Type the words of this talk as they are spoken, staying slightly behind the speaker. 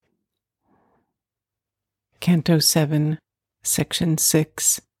Canto VII, Section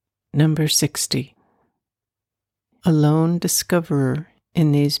 6, Number 60. A lone discoverer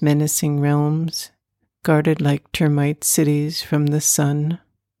in these menacing realms, guarded like termite cities from the sun,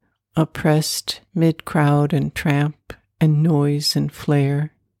 oppressed mid crowd and tramp and noise and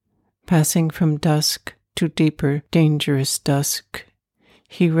flare, passing from dusk to deeper dangerous dusk,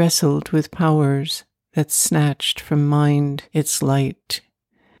 he wrestled with powers that snatched from mind its light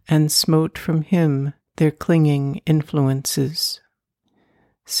and smote from him their clinging influences.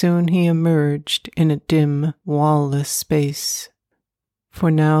 Soon he emerged in a dim, wall-less space,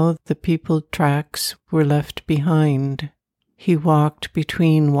 for now the peopled tracks were left behind. He walked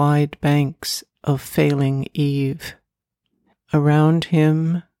between wide banks of failing eve. Around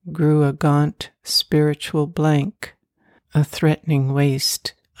him grew a gaunt spiritual blank, a threatening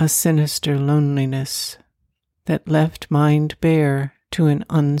waste, a sinister loneliness that left mind bare to an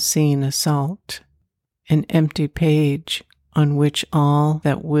unseen assault, an empty page on which all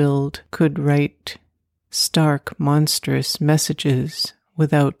that willed could write stark, monstrous messages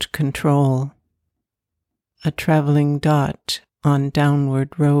without control. A traveling dot on downward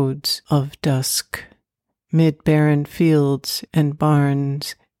roads of dusk, mid barren fields and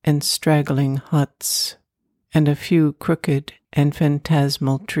barns and straggling huts, and a few crooked and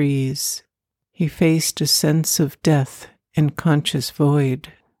phantasmal trees. He faced a sense of death and conscious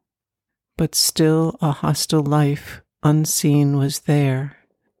void, but still a hostile life unseen was there,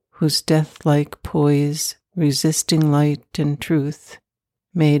 whose death-like poise, resisting light and truth,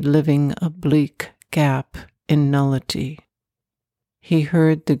 made living a bleak gap in nullity. He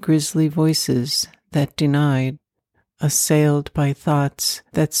heard the grisly voices that denied, assailed by thoughts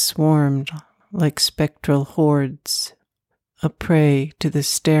that swarmed like spectral hordes, a prey to the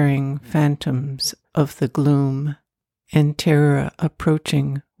staring phantoms of the gloom, and terror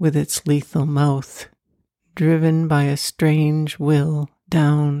approaching with its lethal mouth, driven by a strange will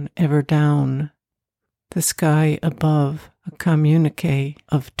down, ever down, the sky above a communique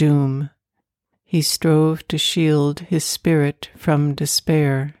of doom. He strove to shield his spirit from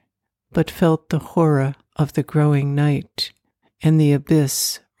despair, but felt the horror of the growing night and the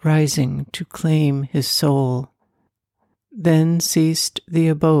abyss rising to claim his soul. Then ceased the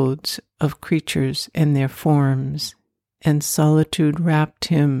abodes of creatures and their forms, and solitude wrapped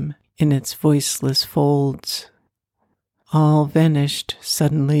him in its voiceless folds. All vanished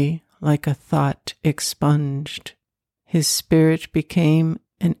suddenly like a thought expunged. His spirit became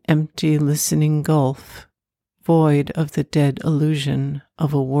an empty listening gulf, void of the dead illusion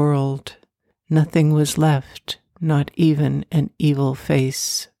of a world. Nothing was left, not even an evil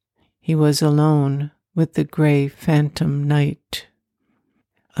face. He was alone with the gray phantom night,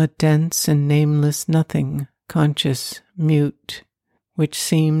 a dense and nameless nothing, conscious, mute, which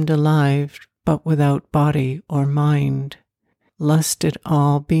seemed alive but without body or mind, lusted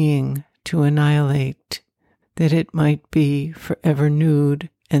all being to annihilate, that it might be forever nude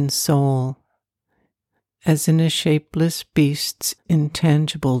and sole. As in a shapeless beast's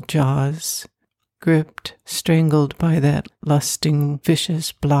intangible jaws, gripped, strangled by that lusting,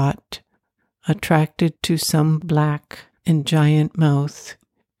 vicious blot, attracted to some black and giant mouth,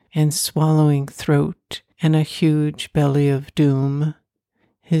 and swallowing throat and a huge belly of doom,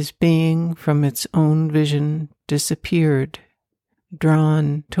 his being from its own vision disappeared,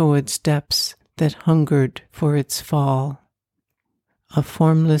 drawn towards depths that hungered for its fall. A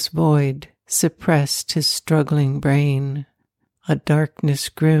formless void suppressed his struggling brain. A darkness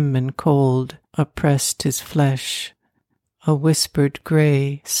grim and cold oppressed his flesh. A whispered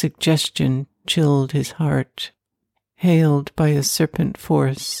gray suggestion chilled his heart, hailed by a serpent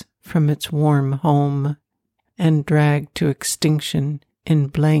force from its warm home, and dragged to extinction in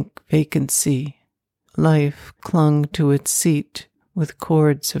blank vacancy. Life clung to its seat with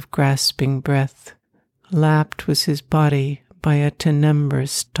cords of grasping breath. Lapped was his body by a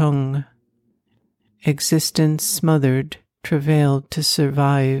tenebrous tongue. Existence smothered, travailed to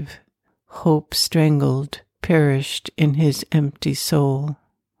survive. Hope strangled, perished in his empty soul.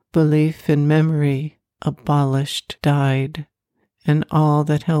 Belief and memory, abolished, died, and all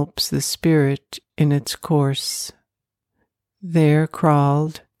that helps the spirit in its course. There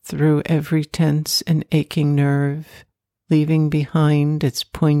crawled, through every tense and aching nerve, leaving behind its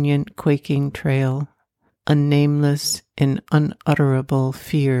poignant quaking trail, a nameless and unutterable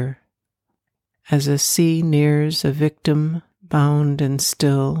fear. As a sea nears a victim, bound and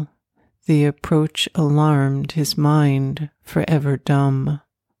still, the approach alarmed his mind, forever dumb,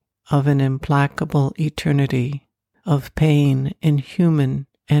 of an implacable eternity, of pain inhuman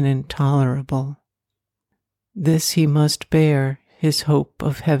and intolerable. This he must bear, his hope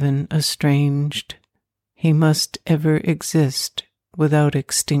of heaven estranged, He must ever exist without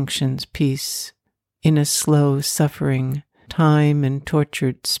extinction's peace, in a slow suffering, time and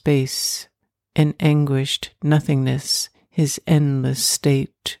tortured space, an anguished nothingness, his endless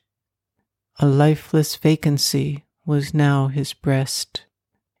state. A lifeless vacancy was now his breast,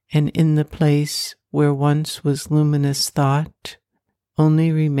 and in the place where once was luminous thought,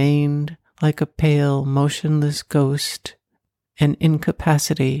 only remained like a pale, motionless ghost, an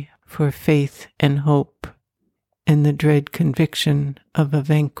incapacity for faith and hope, and the dread conviction of a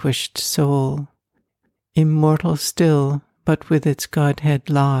vanquished soul, immortal still, but with its Godhead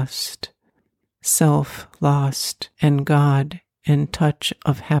lost, self lost, and God, and touch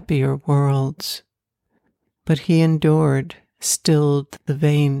of happier worlds. But he endured, stilled the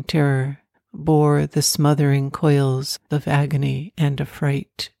vain terror, bore the smothering coils of agony and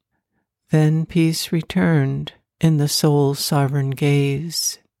affright. Then peace returned in the soul's sovereign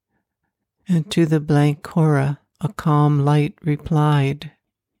gaze, and to the blank horror a calm light replied,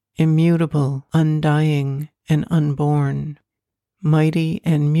 immutable, undying, and unborn. Mighty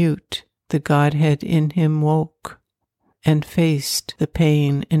and mute, the Godhead in him woke, and faced the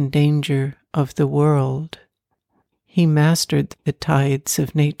pain and danger of the world. He mastered the tides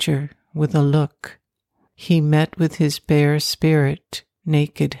of nature with a look. He met with his bare spirit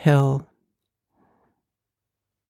naked hell,